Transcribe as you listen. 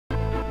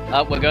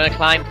We're gonna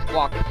climb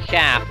Squawk's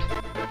shaft.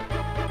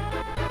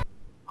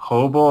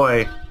 Oh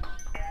boy.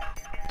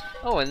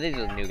 Oh, and this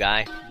is a new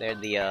guy. They're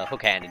the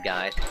hook-handed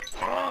guys.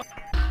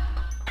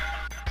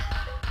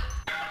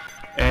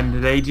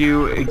 And they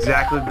do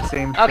exactly the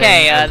same thing.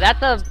 Okay, as...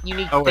 that's a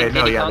unique Oh wait, thing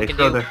no, Diddy yeah, Kong they can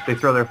throw do. they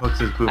throw their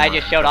hooks as boomerangs. I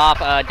just showed off.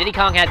 Diddy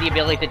Kong had the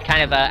ability to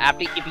kind of,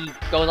 if he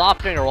goes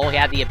off during a roll, he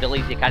had the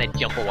ability to kind of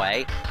jump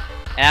away.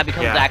 And that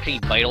becomes actually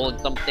vital in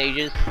some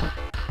stages.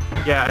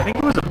 Yeah, I think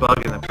it was a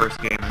bug in the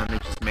first game, and then they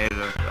just made it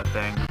a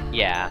thing.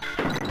 Yeah.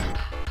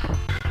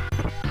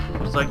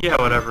 It's like, yeah,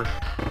 whatever.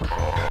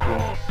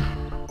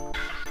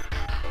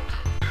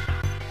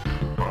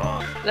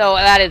 So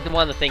that is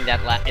one of the things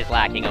that is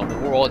lacking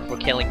of worlds for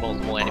killing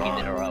multiple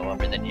enemies in a row,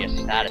 other than just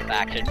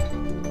satisfaction.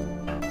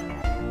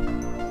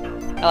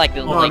 I like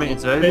the. Well, I mean,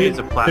 it's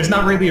a platform. There's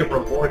not really a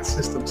reward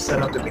system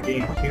set up in the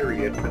game,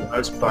 period, for the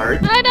most part.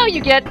 I know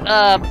you get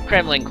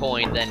Kremlin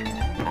coins and.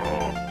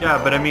 Yeah,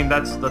 but I mean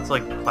that's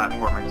like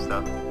platforming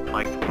stuff.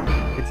 Like,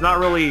 it's not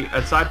really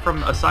aside from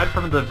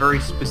the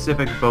very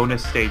specific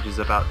bonus stages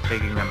about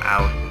taking them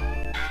out.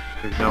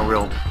 There's no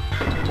real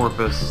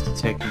purpose to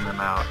taking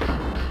them out.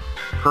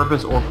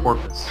 Purpose or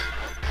porpoise?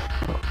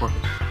 Porpoise.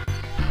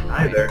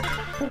 Neither.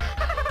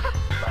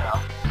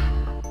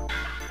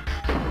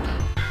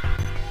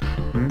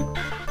 Hmm?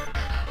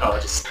 Oh,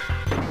 just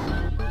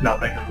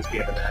nothing. I'm just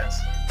being an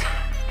ass.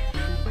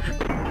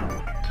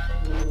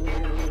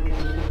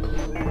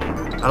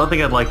 I don't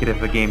think I'd like it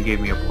if a game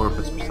gave me a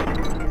porpoise or something.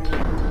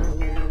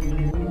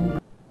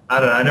 I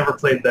don't know. I never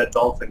played that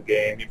dolphin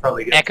game. You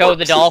probably get Echo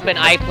the Dolphin.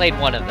 I played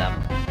one of them.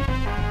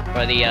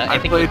 For the I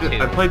played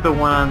the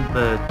one on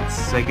the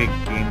Sega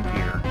Game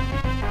Gear.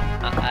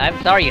 I'm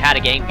sorry you had a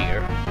Game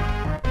Gear.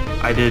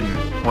 I didn't.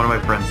 One of my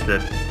friends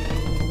did.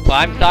 Well,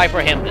 I'm sorry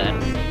for him then.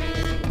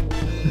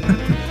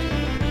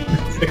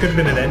 It could have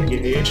been an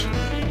N-Gage.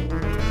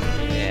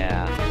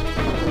 Yeah.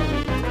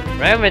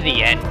 Remember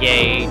the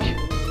N-Gage?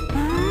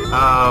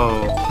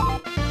 Oh.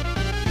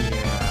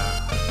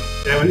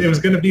 Yeah, it was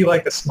going to be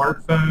like a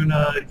smartphone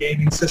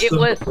gaming system. It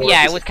was,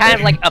 yeah, it was kind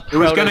of like a proto. It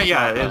was gonna,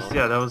 yeah, it was,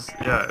 yeah, that was,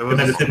 yeah, it was. And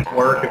then it didn't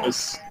work. It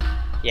was.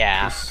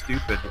 Yeah. It was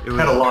stupid. It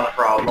Had a lot of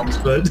problems,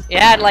 but. It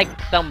had like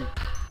some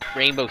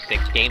Rainbow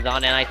Six games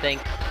on it, I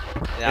think.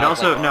 It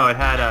also it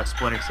had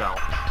Splinter Cell.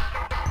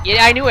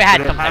 Yeah, I knew it had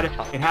But some.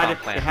 it had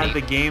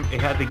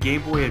the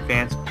Game Boy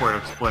Advance port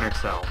of Splinter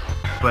Cell,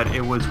 but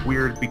it was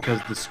weird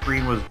because the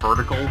screen was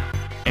vertical,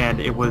 and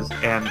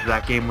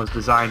that game was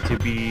designed to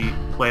be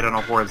played on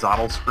a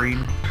horizontal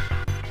screen,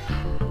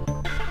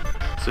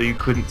 so you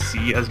couldn't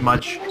see as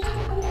much.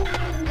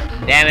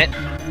 Damn it!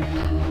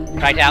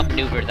 Tried to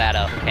outmaneuver that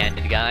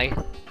hook-handed guy.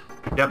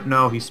 Yep,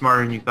 no, he's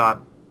smarter than you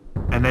thought.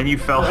 And then you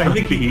fell I from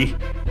think the...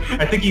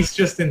 I think he's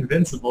just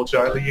invincible,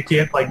 Charlie. You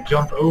can't, like,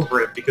 jump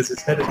over it because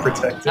his head is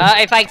protected.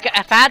 If I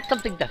had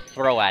something to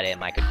throw at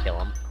him, I could kill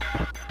him.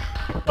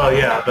 Oh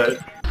yeah, but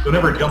you'll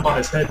never jump on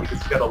his head because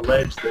he's got a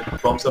ledge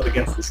that bumps up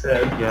against his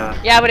head. Yeah.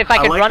 Yeah, but if I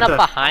could like run up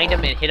behind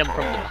him and hit him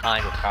from the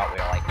behind with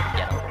cartwheel, I could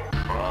get him.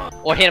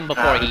 Or hit him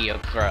before he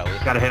throws.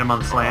 Gotta hit him on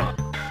the slant.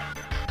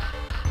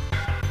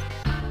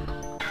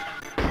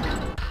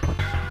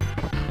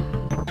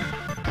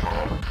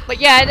 But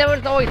yeah, there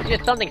was always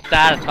just something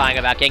satisfying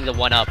about getting the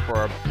one-up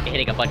for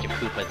hitting a bunch of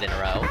Koopas in a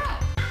row.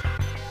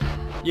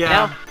 Yeah. You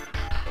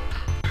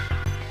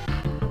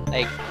know?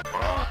 Like,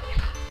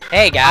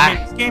 hey guy.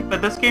 I mean,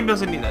 this game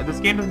doesn't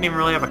even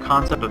really have a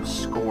concept of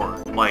score.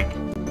 Like,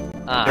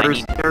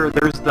 there's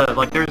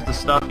the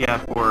stuff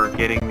for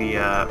getting the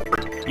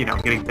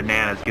getting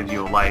bananas gives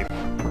you a life.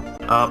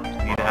 Oh, you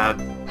need to have.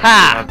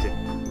 Ha! You have to.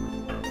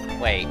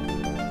 Wait.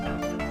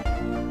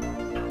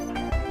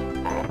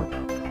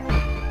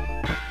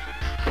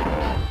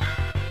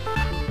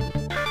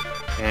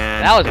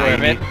 And that was now worth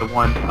you it. need the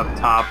one up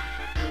top.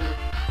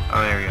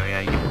 Oh, there you go.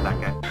 Yeah, you get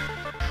that guy.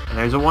 And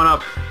there's a one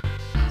up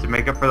to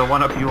make up for the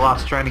one up you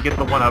lost trying to get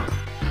the one up.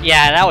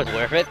 Yeah, that was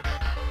worth it.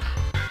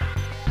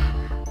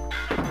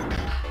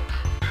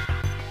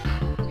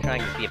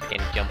 Trying to see if I can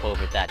jump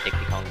over that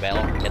Dixie Kong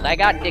bell because I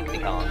got Dixie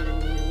Kong.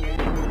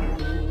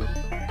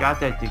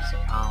 Got that Dixie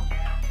Kong.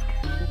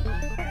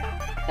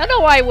 I don't know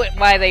why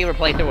they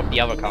replaced it with the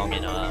other Kong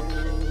in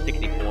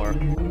 64.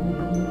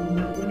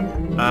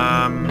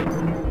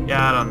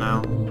 Yeah, I don't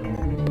know.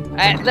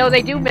 Though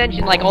they do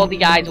mention like all the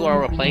guys who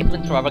are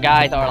replacements for other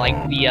guys are like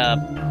the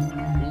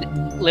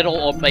little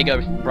or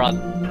bigger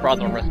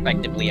brother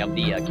respectively of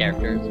the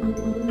characters.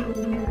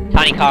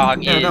 Tiny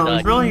Kong is. No,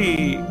 it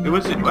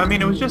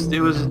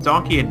was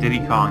Donkey and Diddy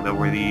Kong that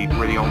were the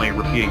only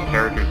repeating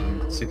characters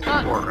in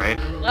 64, right?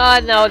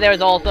 No, there's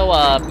also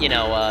the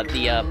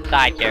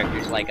side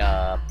characters like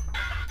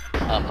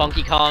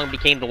Funky Kong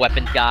became the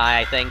weapons guy,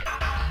 I think.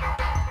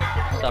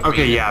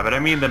 Okay, yeah, but I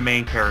mean the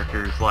main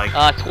characters like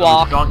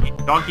Squawk,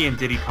 Donkey and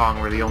Diddy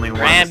Kong were the only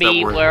ones Rambi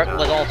that were.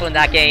 was also in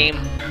that game.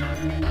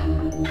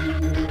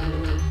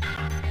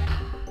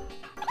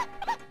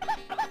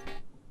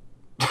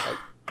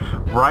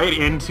 Right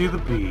into the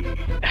bee.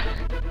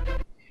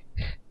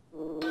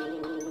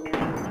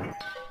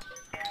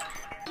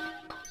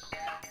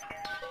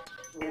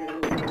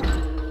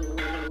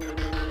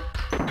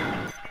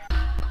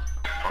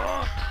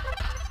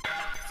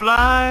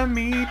 Fly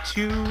me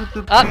to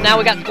the Up, now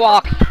we got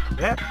Squawk.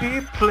 Let me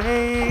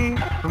play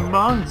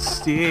among the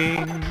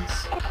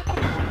stings.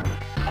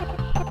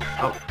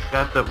 Oh,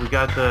 we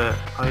got the,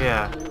 oh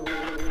yeah.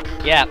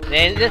 Yeah,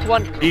 and this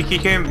one... He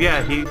came,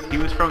 yeah, he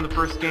was from the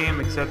first game,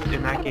 except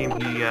in that game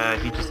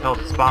he just held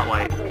the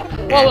spotlight.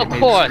 Well, and of made the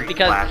course, screen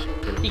because flash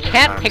he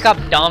can't pick up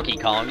Donkey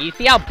Kong. You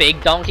see how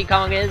big Donkey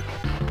Kong is?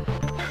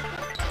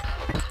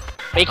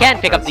 But he can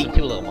pick up these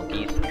two little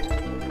monkeys.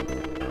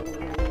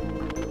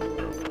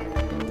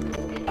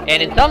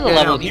 And in some of the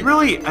levels, he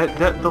really,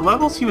 the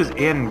levels he was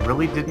in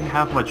really didn't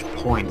have much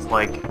points.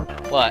 Like,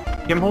 what?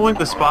 him holding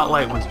the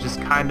spotlight was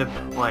just kind of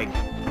like,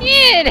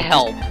 It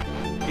helped.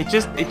 it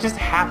just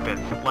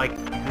happened. Like,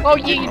 Oh,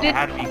 it you didn't did-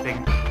 add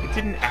anything. It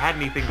didn't add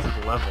anything to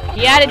the level.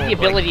 He added the Like,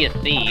 ability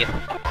to see.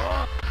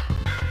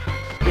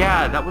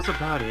 yeah, that was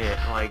about it.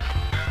 Like,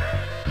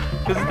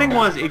 because the thing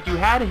was, if you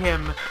had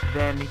him,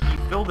 then he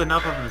filled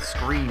enough of the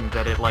screen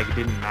that it like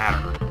didn't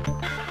matter.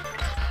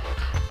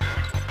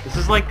 This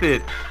is like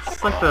the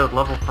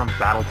level from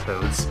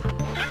Battletoads.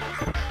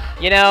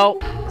 You know,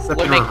 Except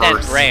would in make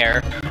reverse. sense.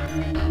 Rare.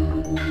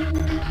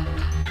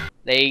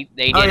 They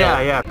did. Oh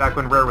yeah, back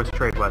when Rare was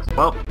Trade West.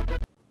 Well,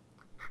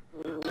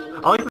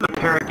 I like that the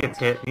parrot gets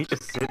hit and he's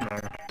just sitting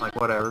there, like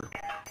whatever.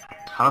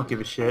 I don't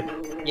give a shit.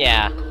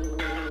 Yeah.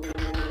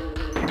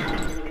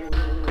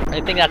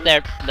 I think that's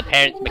the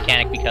parent's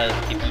mechanic because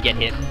if you get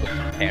hit with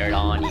the parrot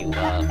on, you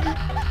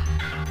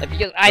like,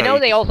 because I Yeah, know you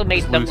they just also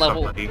made some lose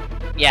level. somebody.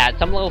 Yeah,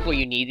 some levels where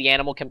you need the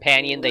animal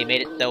companion, they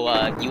made it so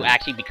you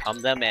actually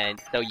become them,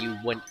 and so you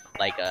wouldn't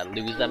like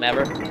lose them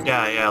ever.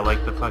 Yeah,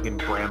 like the fucking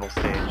Bramble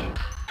stage.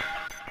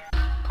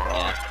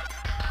 Yeah.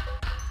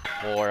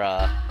 Or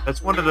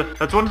That's one of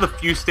the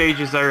few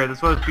stages I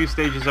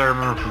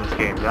remember from this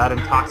game. That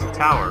and Toxic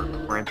Tower,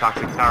 where in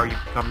Toxic Tower you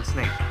become the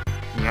snake.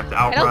 And you have to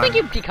I outrun. don't think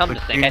you become the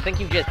snake. I think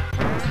you just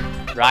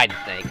ride the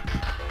snake.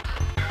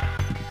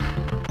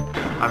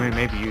 I mean,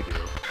 maybe you do.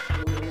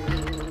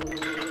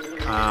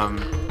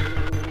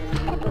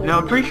 No,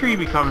 I'm pretty sure you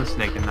become the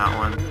snake in that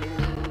one.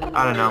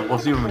 I don't know. We'll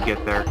see when we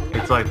get there.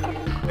 It's like,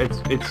 it's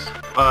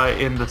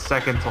in the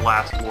second to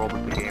last world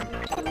of the game.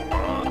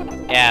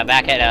 Yeah,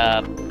 back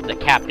at the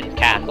captain's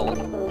castle,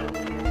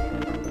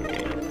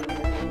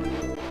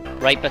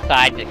 right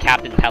beside the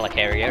captain's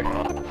helicarrier.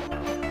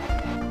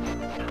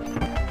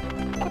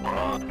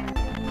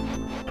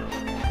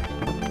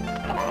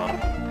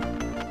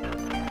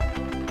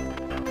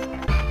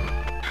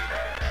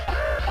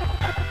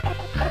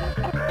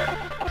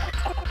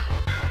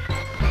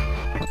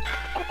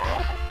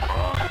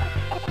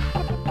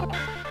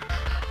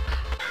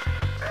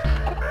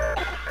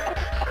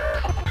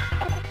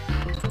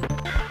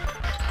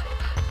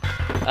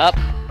 Up,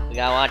 we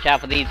gotta watch out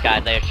for these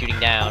guys they're shooting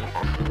down.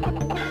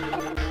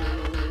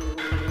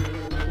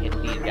 Hit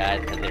these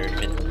guys because they're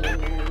invincible.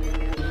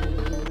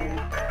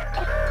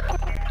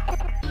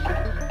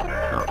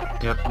 Oh,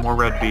 yep, more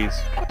red bees.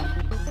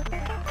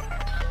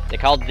 They're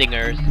called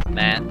zingers,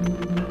 Matt.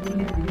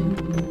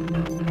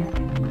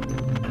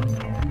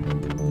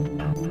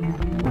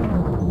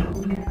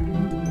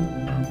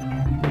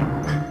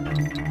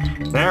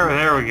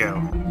 There we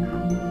go.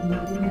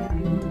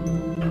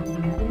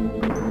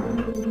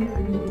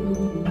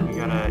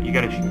 You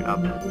gotta shoot up.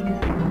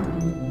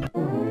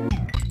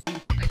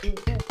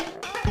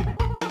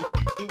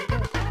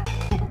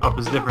 Up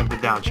is different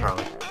than down,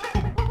 Charlie.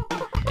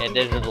 And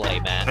there's a delay,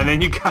 Matt. And then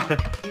you got the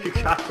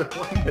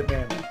one that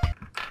then.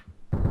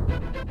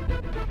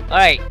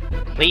 Alright,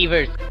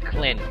 Cleaver's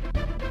Clint.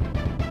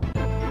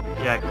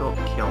 Yeah, kill.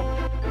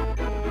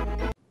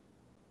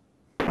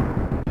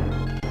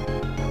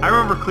 I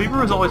remember Cleaver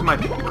was always my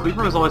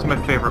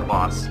favorite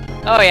boss.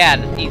 Oh yeah,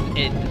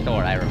 it's the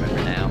sword, I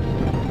remember now.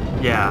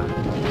 Yeah.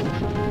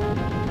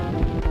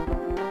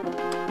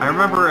 I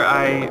remember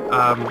I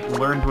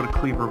learned what a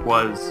cleaver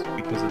was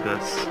because of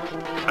this.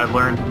 I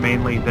learned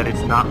mainly that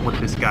it's not what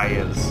this guy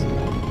is.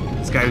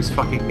 This guy was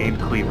fucking named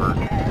Cleaver.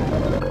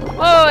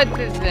 Oh,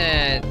 it's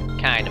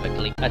kind of a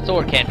cleaver. A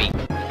sword can be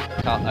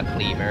called a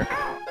cleaver.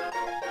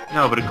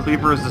 No, but a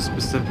cleaver is a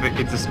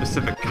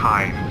specific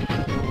kind.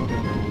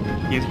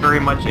 He's very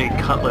much a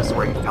cutlass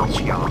wearing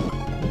falchion.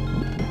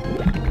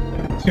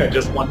 You had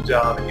just one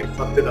job and you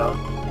fucked it up.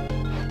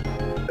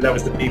 And that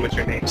was to be what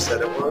your name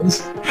said it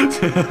was.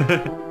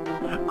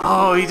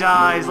 Oh, he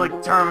dies like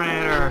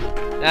Terminator.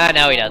 Ah,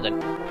 no, he doesn't.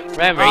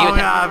 Remember, he Oh was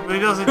yeah, but he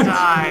doesn't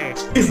die.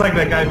 He's like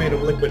that guy made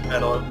of liquid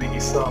metal and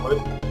he's solid.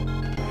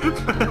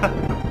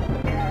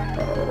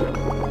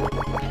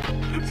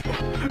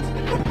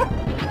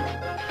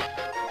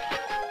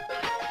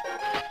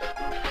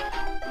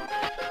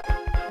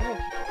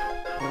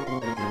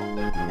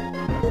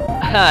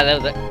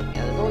 there's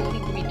always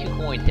seems to be 2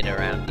 coins hidden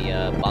around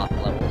the boss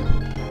levels.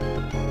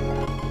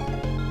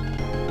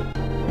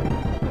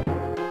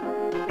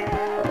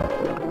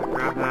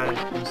 Grab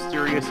that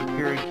mysterious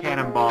appearing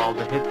cannonball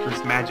to hit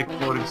this magic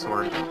floating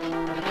sword.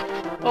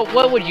 Oh,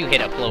 what would you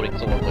hit a floating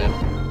sword with?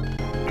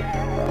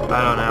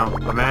 I don't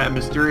know. A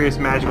mysterious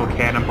magical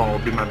cannonball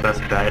would be my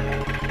best bet.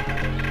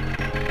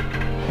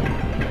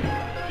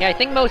 Yeah, I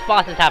think most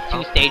bosses have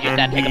 2 stages and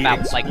that take he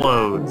about, like...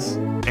 explodes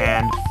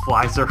and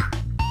flies around.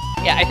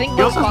 Yeah, I think He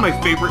most also has bosses...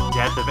 my favorite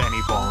death of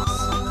any boss.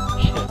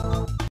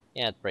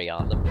 Yeah, it's pretty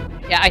awesome.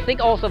 Yeah, I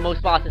think also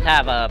most bosses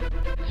have,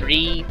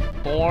 3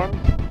 forms.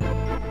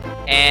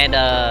 And,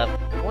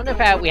 I wonder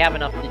if we have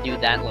enough to do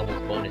that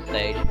level's bonus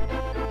stage.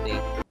 Let's see.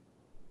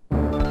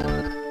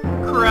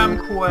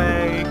 Kremque.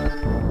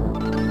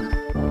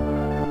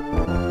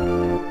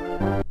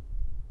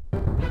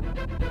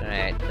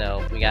 Alright,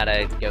 so we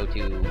gotta go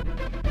to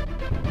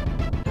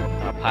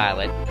our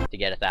pilot to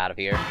get us out of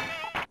here.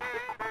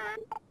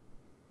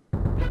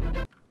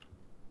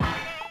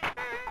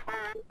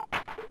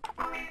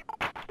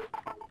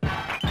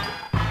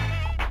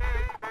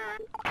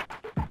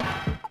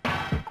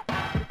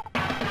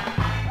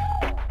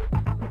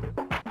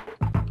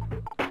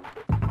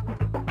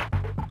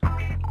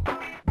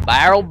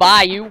 Barrel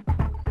Bayou.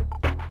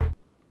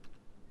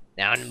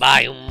 Down in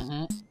Bayou.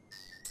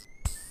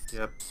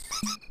 Yep.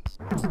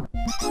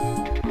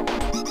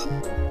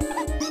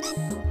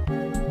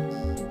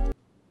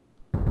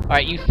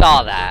 Alright, you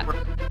saw that.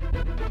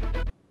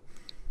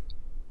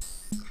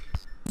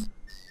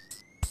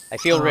 I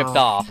feel ripped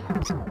off.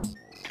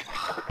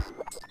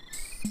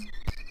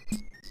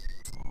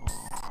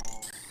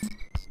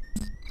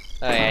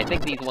 Okay, I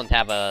think these ones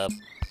have a...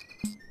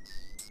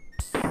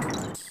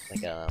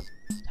 like a...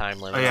 time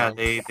limit. Oh yeah,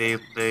 they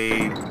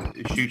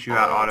shoot you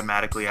out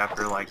automatically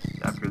after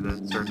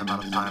the certain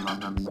amount of time on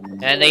them.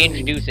 And they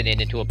introduce it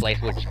into a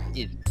place which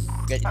is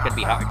could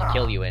be hard to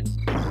kill you in.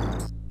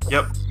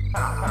 Yep.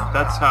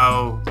 That's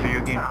how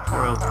video game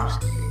tutorials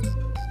used to be.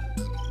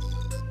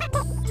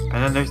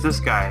 And then there's this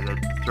guy that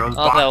throws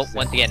Also, boxes.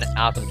 once again,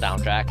 awesome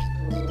soundtrack.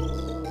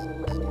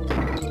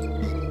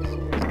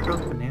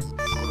 Throws bananas.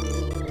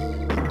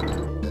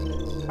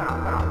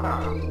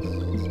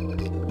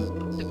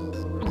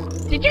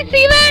 Did you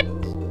see that?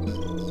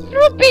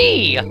 Threw a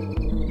bee!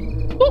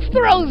 Who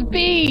throws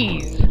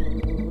bees?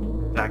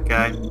 That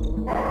guy.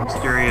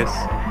 Mysterious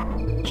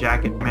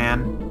jacket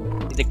man.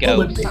 He's a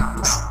Bullet ghost.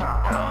 beans.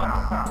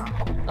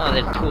 Oh,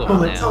 there's 2 of them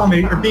Bullet now.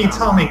 Tommy, or B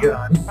Tommy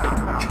gun.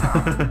 God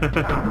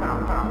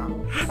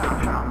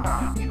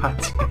damn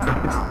it.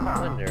 I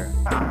wonder.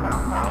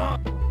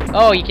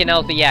 Oh, you can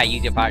also, yeah,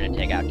 use your partner to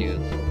take out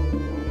dudes.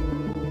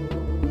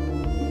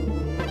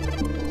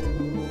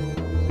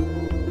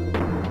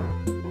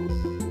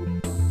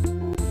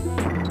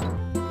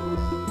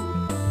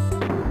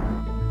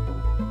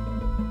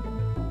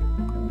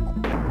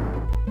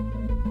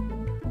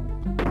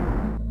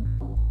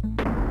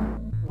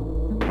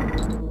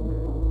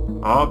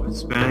 Oh, it's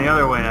spinning the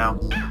other way now.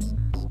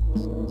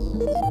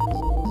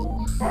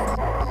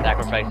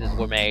 Sacrifices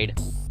were made.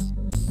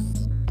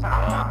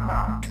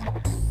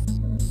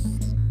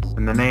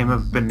 In the name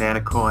of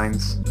banana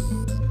coins.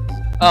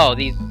 Oh,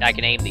 these, I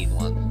can aim these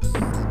ones.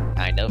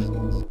 Kind of.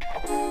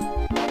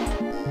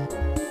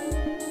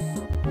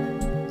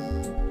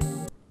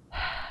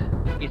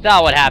 You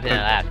saw what happened in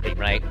the last game,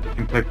 right? You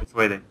can pick which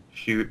way to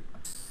shoot.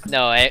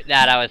 No,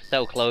 that I was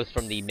so close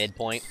from the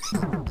midpoint.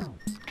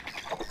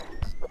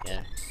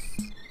 Yeah.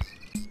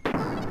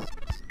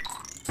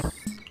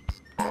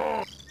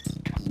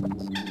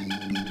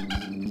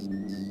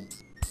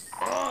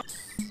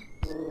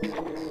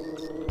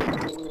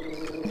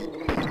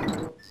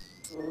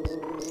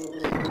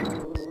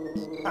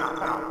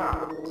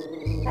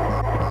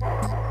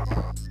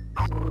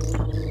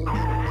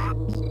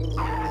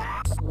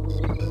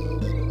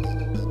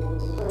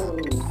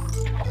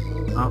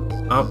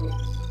 Oh,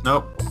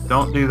 nope,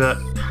 don't do that.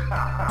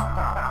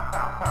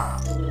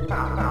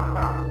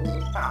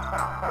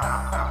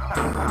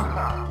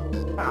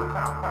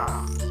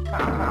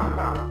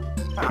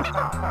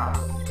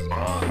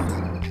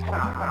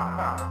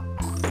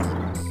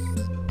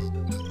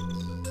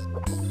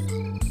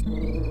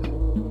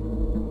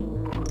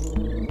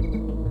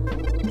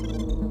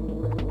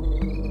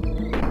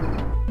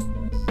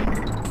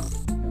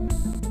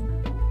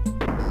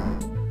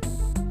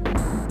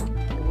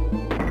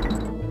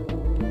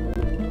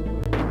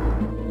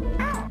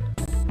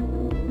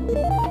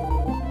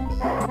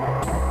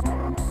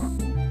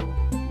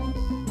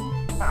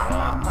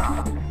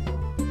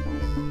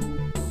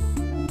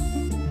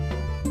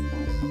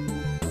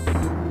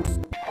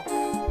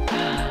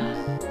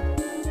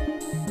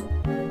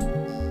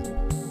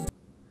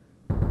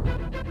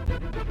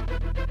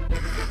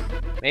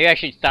 Maybe I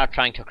should stop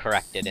trying to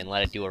correct it and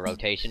let it do a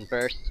rotation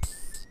first.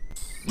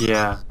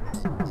 Yeah.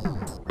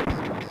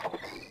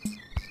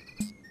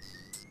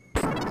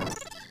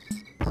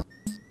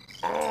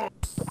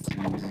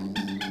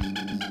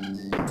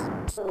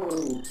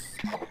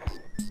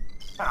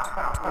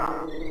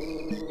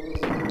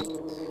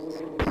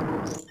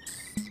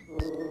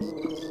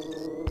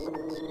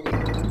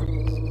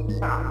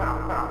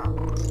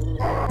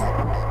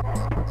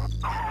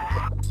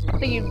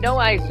 So you know,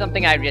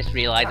 something I just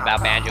realized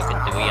about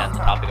Banjo-Kazooie on the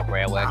topic of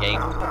Rareware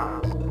games?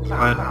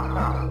 What?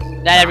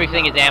 That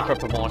everything is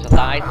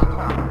anthropomorphized.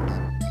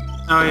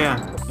 Oh yeah,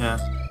 yeah.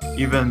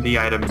 Even the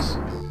items.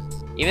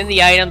 Even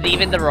the items,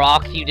 even the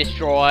rocks you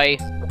destroy.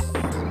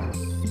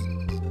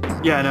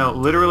 Yeah, no,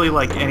 literally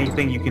like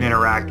anything you can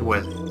interact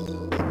with.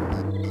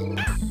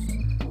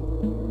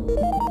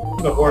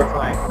 The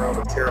horrifying world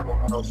of terrible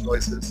mental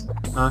choices.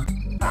 Huh?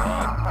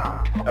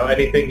 No,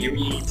 anything you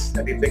eat,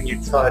 anything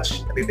you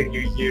touch, anything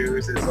you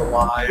use is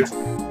alive.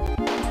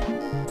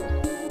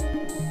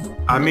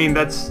 I mean,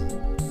 that's...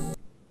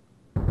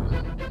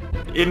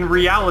 In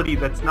reality,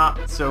 that's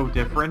not so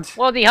different.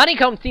 Well, the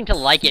honeycombs seem to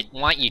like it,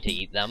 want you to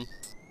eat them.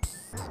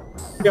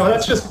 Yo,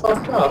 that's just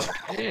fucked up.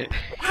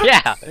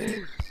 Yeah.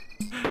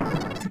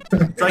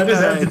 It's like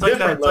that. It's like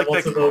that. It's like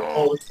levels of the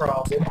whole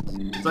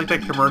problem. It's like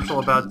that commercial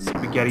about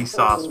spaghetti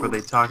sauce where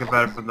they talk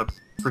about it from the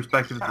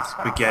perspective of the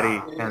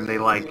spaghetti, and they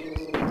like.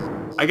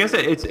 I guess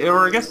it's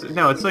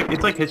like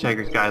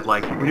Hitchhiker's Guide.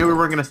 Like we knew we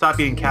weren't gonna stop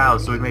eating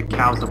cows, so we made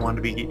cows that wanted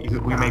to be.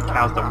 We made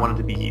cows that wanted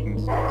to be eaten.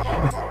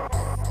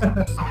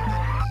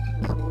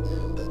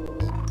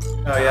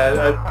 Oh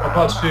yeah, I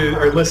watched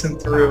or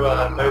listened through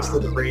most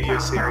of the radio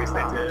series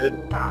they did.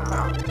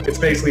 It's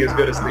basically as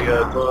good as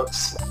the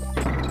books.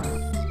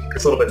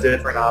 It's a little bit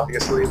different,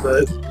 obviously,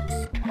 but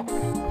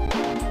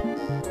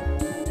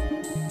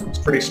it's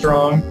pretty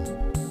strong.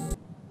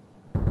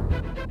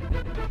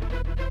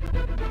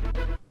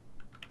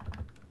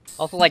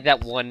 Also, like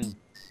that one,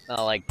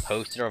 like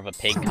poster of a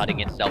pig cutting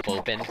itself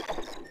open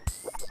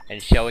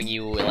and showing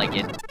you like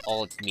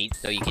all its meat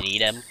so you can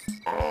eat him.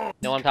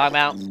 Know what I'm talking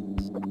about?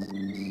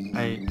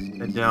 I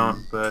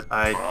don't, but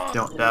I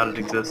don't doubt it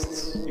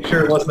exists. You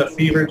sure it wasn't a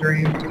fever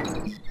dream?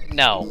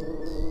 No.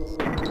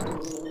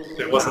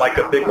 It wasn't like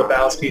a Big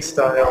Lebowski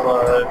style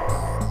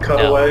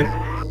cutaway? No.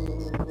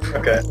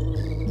 Okay.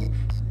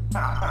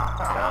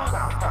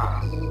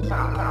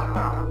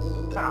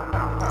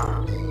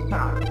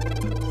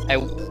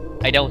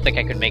 I don't think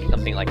I could make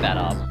something like that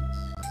up.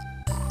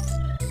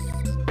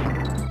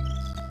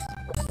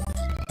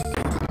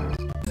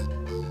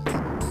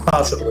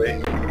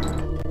 Possibly.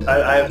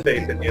 I have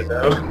faith in you,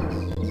 though.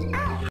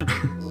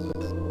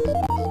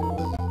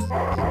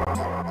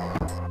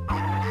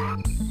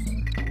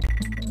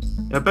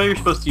 I bet you're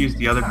supposed to use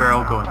the other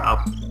barrel going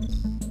up.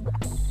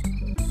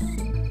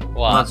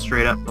 What? Not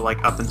straight up, but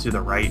like up and to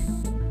the right.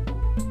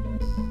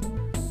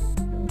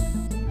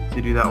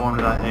 To do that one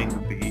without hitting the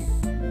B.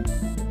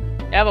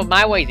 Yeah, but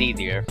my way's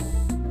easier.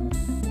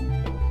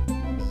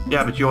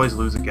 Yeah, but you always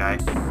lose a guy.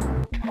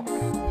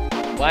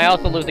 Well, I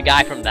also lose a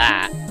guy from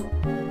that.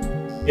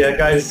 Yeah,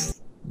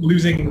 guys,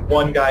 losing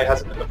one guy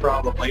hasn't been the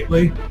problem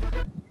lately.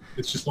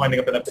 It's just winding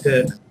up in a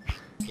pit.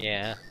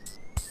 Yeah.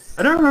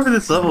 I don't remember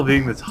this level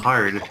being this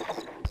hard.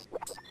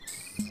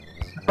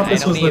 I thought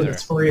this was the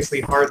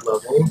notoriously hard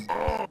level.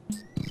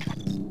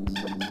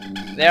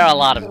 There are a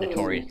lot of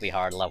notoriously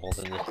hard levels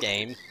in this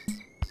game.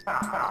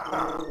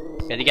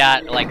 Cause you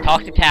got, like,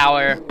 Toxic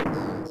Tower.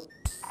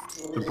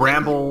 The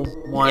Bramble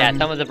one. Yeah,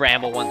 some of the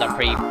Bramble ones are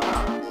pretty...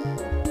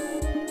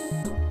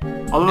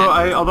 Although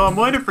I'm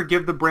willing to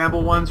forgive the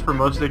Bramble ones for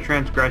most of their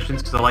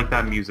transgressions because I like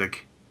that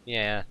music.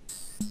 Yeah.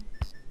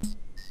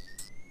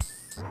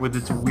 With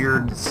its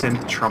weird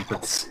synth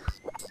trumpets.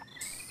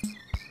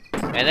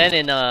 And then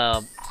in,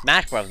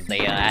 Smash Bros.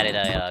 They, added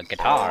a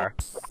guitar.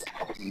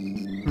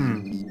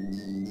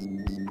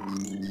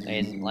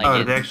 And, like,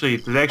 did they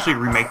actually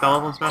remake that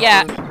level in Smash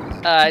Bros?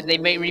 Yeah, they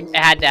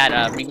had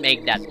that,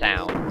 remake that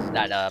sound,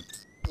 that,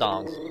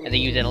 song. And they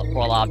use it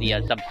for a lot of the,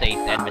 Subspace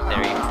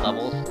Adversary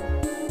levels.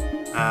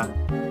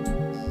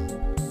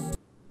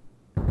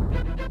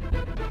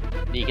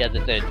 Because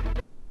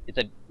it's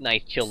a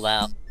nice chilled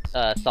out,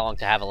 song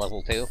to have a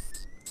level 2.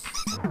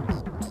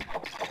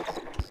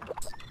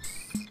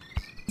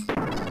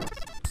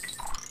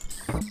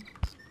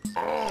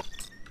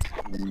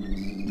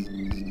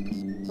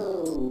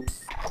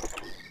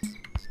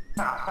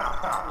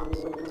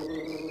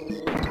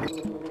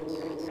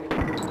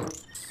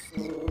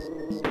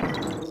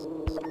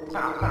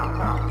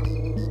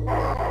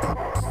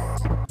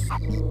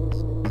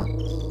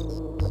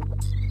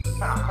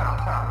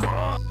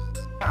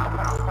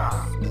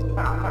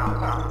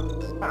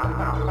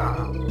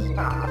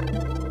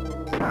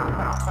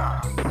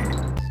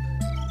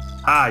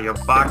 Ah, your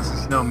box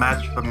is no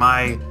match for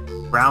my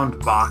round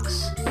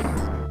box.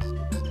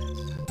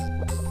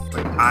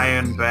 With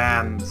iron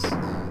bands.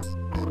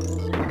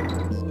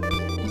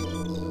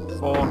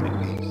 For me.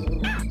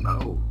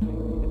 Oh.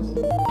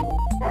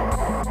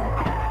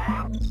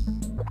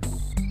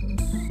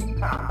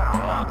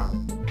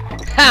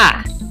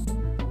 Ha!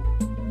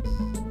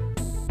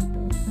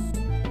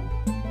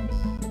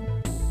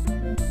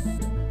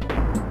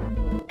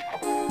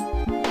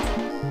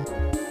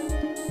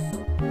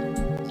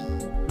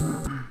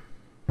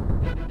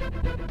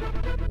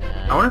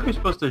 I wonder if you're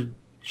supposed to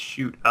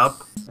shoot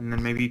up, and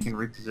then maybe you can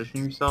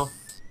reposition yourself.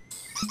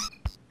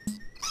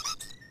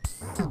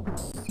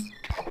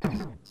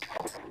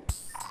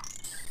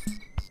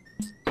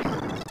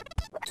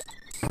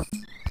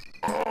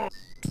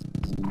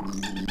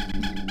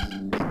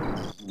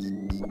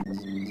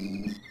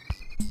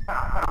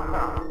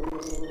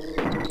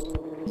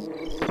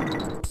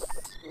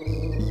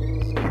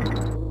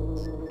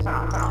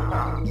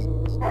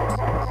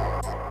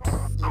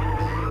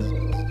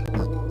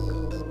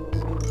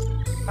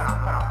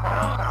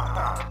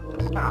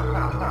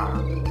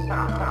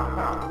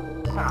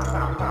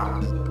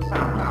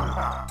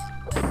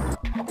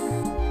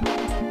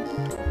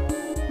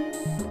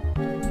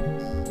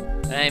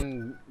 I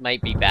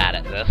might be bad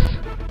at this.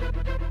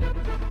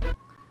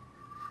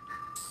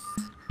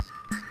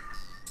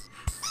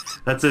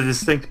 That's a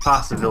distinct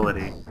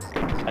possibility.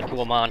 Cut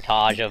to a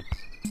montage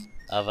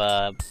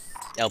of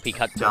LP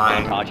cut to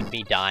Dying. a montage of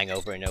me dying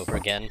over and over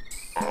again.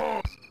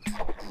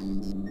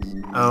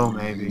 Oh,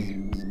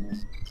 maybe.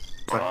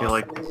 I feel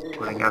like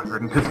putting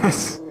effort into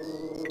this.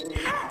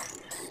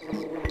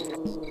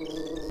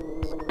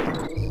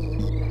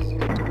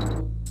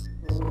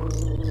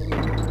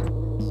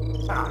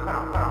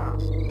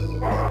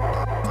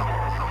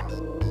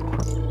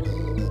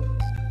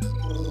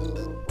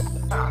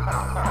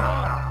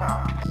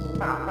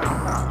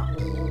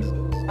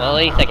 Well,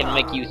 at least I can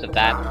make use of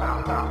that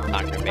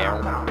Dr.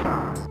 Barrel.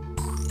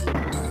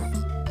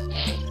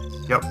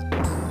 Yep.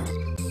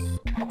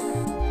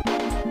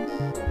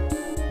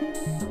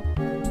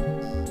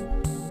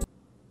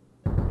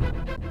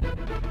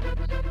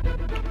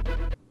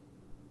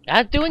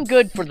 That's doing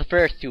good for the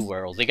first two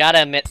worlds. You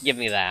gotta admit, give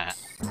me that.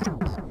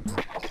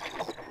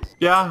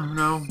 Yeah,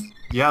 no.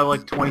 You have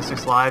like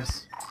 26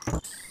 lives.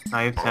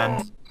 Now you have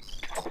 10.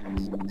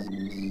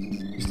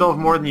 You still have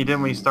more than you did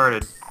when you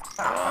started.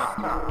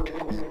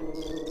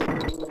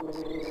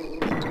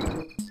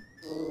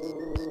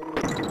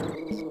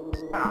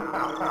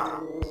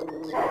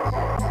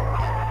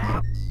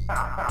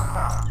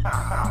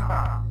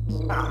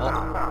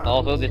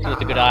 Also, this was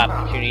a good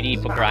opportunity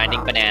for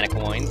grinding banana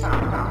coins.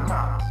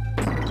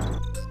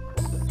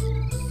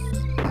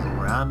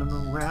 Round and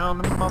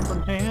around and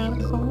bumping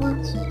hand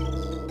chords.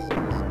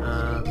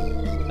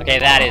 Okay,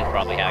 that is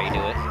probably how you do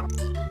it.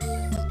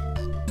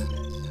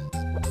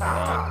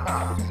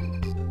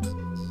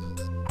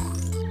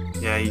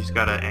 Yeah, you just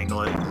gotta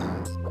angle it.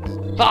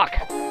 Fuck!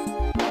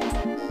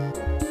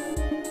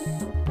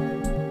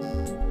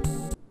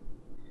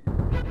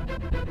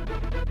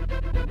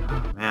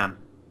 Oh, man.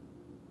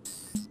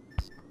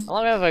 How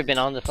long have I been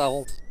on this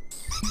level?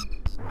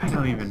 I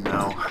don't even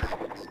know.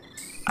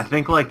 I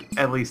think like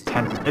at least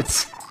 10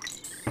 minutes.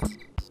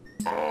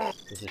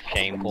 This is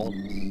shameful.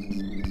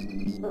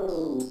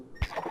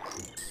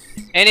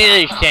 And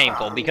it is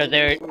shameful, because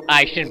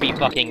I shouldn't be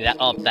fucking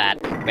up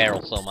that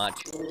barrel so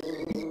much.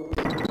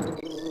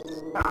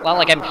 Well,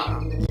 like at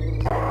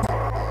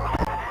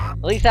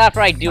least after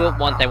I do it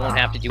once, I won't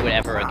have to do it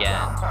ever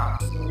again.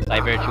 By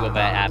virtue of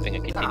having a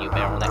continued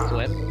barrel next to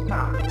it.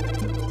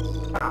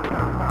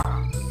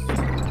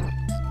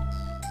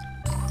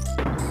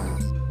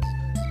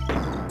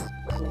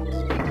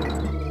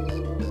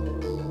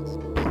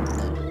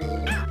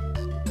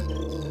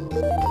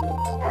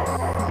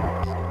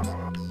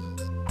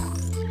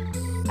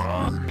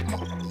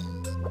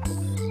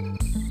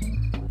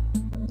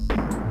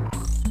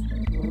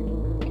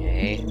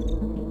 Okay.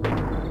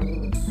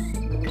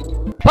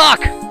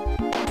 Fuck!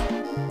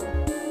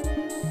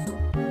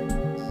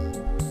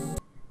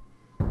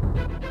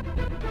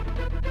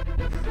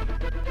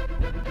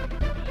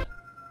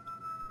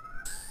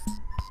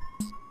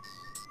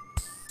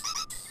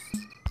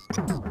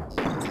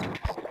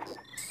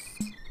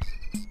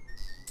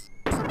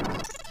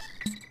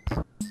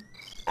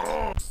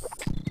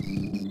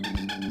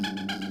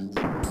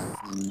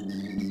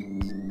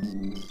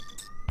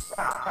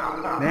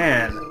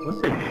 Man,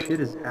 what the shit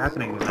is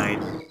happening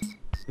tonight?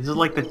 This is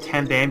like the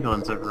 10th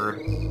ambulance I've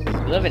heard. You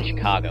live in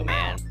Chicago,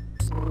 man.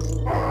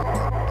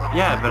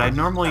 Yeah, but I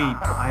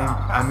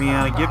mean,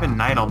 on a given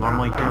night, I'll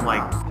normally hear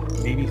like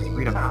maybe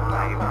 3 to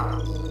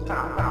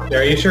 5. Yeah,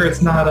 are you sure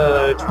it's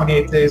not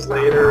 28 days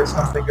later or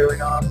something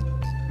going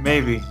on?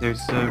 Maybe. There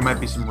might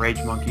be some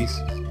rage monkeys.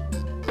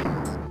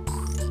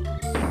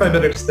 I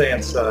better stay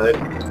inside.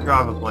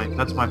 Probably.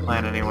 That's my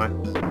plan anyway.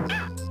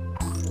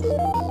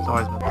 It's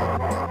always my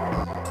plan.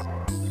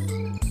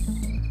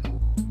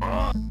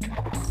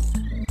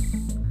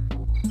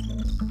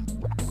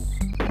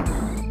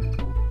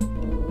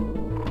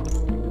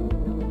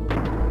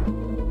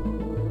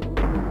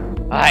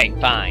 Alright,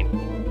 fine.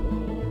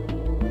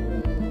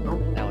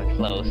 That was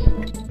close.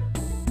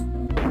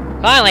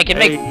 Finally, I can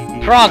make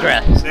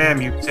progress! Sam,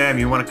 you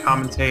want to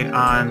commentate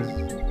on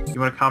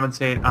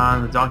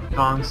the Donkey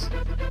Kongs?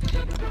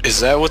 Is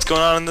that what's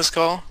going on in this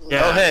call?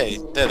 Yeah. Oh hey,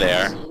 there they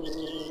are.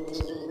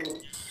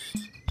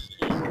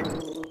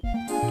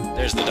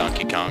 There's the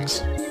Donkey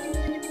Kongs.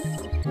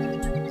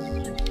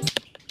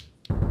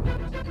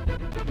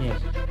 Yeah.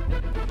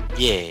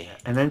 Yeah.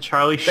 And then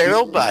Charlie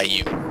Barrel by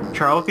you.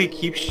 Charlie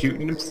keeps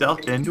shooting himself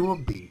into a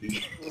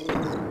baby.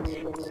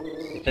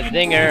 It's a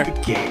zinger.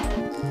 Good game.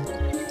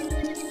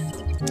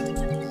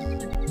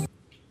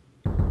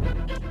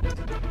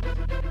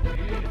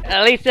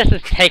 At least this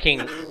is taking...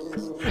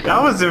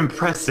 That was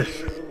impressive.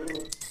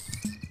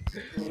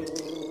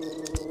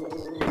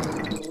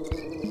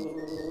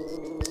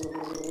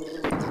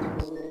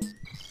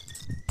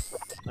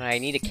 I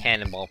need a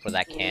cannonball for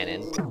that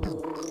cannon.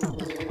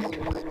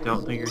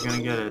 Don't think you're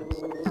gonna get it.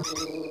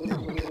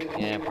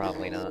 Yeah,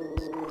 probably not.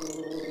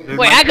 There Wait,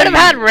 might I could have be-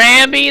 had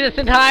Rambi this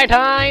entire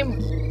time?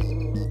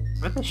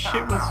 Where the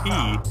shit was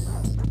he?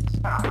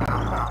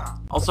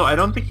 Also, I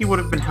don't think he would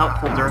have been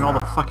helpful during all the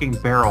fucking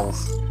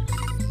barrels.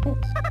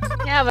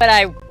 Yeah, but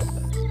I...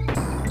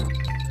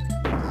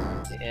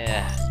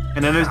 Yeah.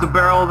 And then there's the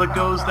barrel that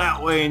goes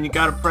that way, and you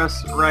gotta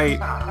press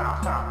right.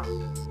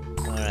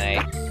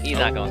 Alright. He's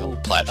not going to...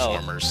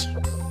 Platformers.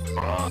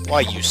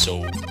 Why you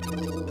so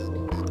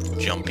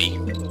jumpy?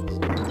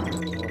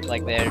 Looks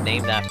like they're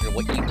named after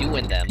what you do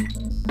in them.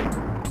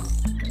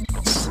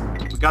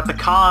 We got the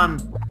con.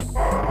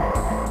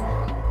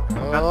 We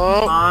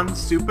got the con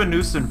Super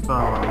Nuisance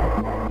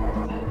phone.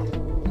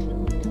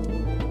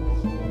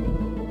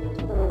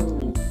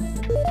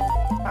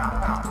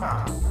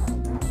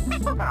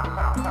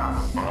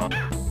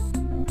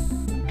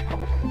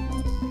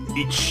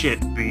 Eat shit,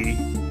 B.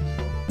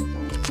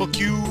 Fuck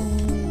you!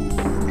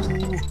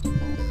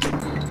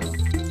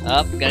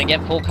 Up, gonna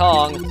get full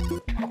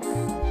Kong.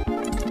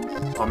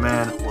 Oh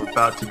man, we're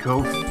about to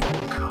go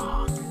full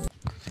Kong.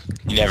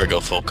 You never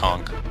go full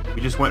Kong.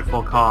 We just went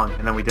full Kong,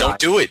 and then we died. Don't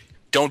do it!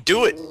 Don't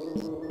do it!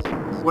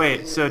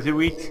 Wait, so do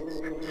we...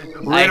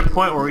 We're at a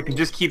point where we can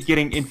just keep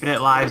getting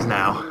infinite lives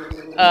now.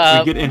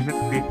 We get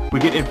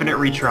infinite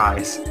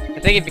retries. I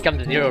think it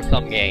becomes a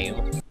zero-sum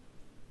game.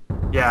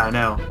 Yeah, I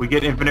know. We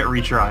get infinite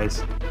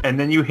retries. And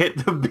then you hit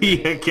the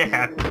B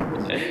again.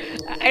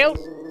 I don't...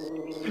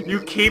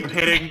 You keep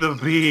hitting the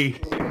B.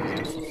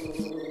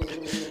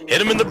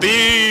 Hit him in the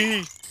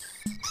B!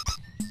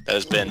 That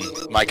has been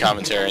my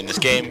commentary in this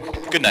game.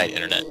 Good night,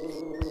 Internet.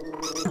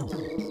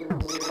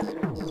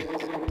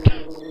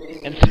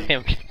 And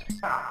Sam...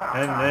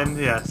 And then,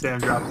 yeah, Sam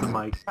drops the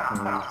mic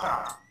and leaves.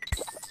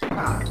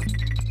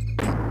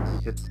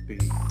 Hit the B.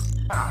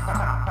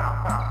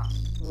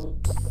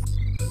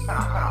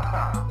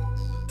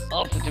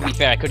 Also, to be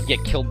fair, I could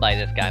get killed by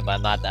this guy, but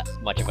I'm not that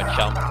much of a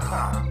chump.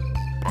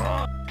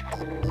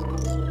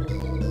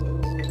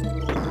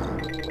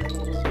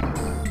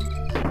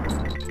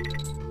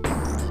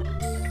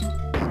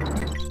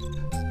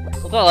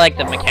 Also, I like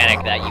the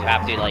mechanic that you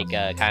have to, like,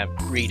 kind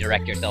of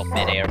redirect yourself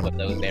mid-air with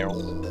those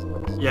barrels.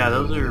 Yeah,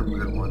 those are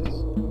weird ones.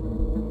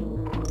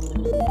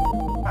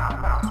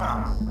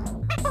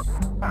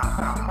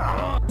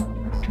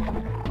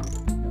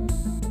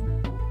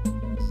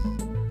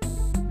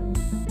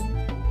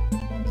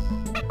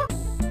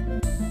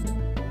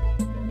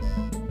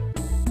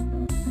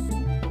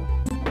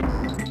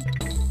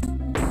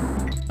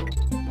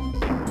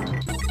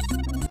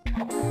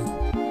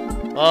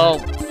 Oh.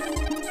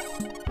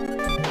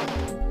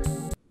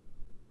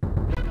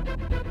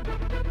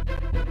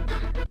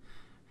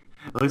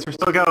 At least we're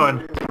still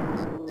going.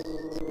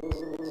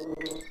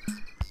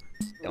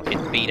 Don't hit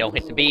the B, don't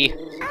hit the B.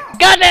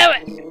 God damn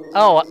it!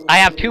 Oh, I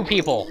have two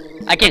people.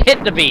 I can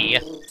hit the B.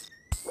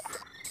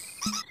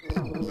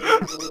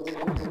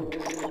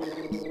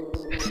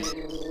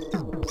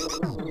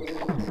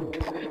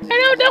 I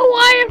don't know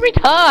why every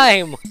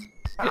time!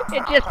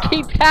 It just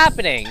keeps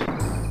happening.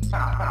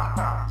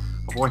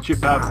 I want you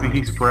about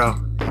B's, bro.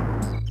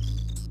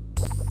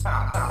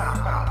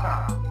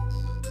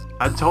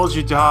 I told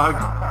you, dog.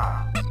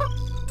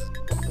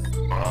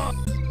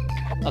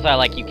 Also, I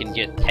like you can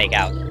just take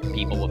out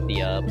people with the,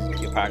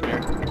 your partner.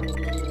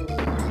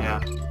 Yeah.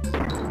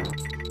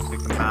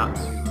 Take them out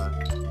to,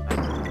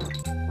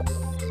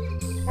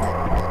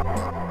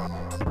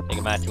 Take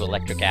them out to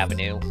Electric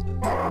Avenue.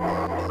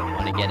 Don't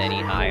want to get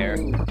any higher.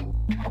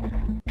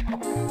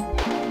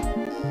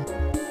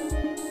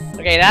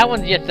 Okay, that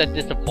one's just a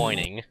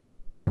disappointing.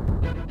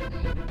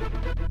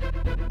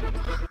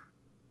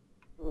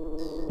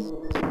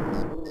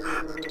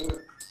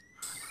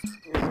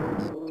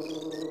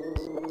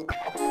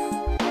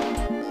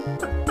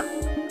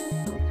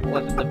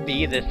 Wasn't the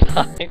B this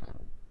time.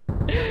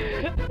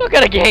 What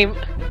kind of game?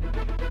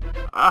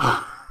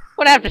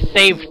 Would have to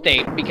save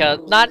state because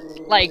not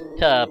like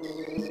to,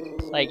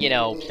 like, you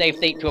know, save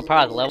state to a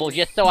part of the level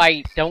just so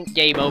I don't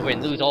game over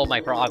and lose all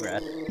my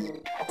progress.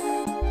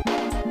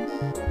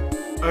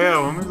 Oh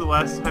yeah, when was the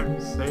last time you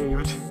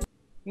saved?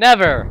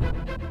 Never.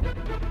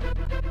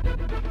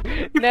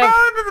 You Never.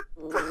 fell into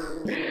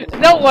the...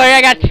 Don't worry,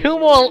 I got 2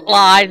 more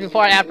lives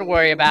before I have to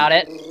worry about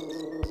it.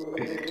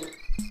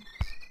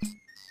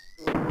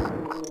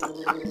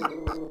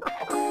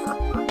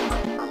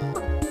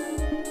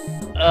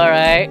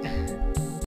 Alright.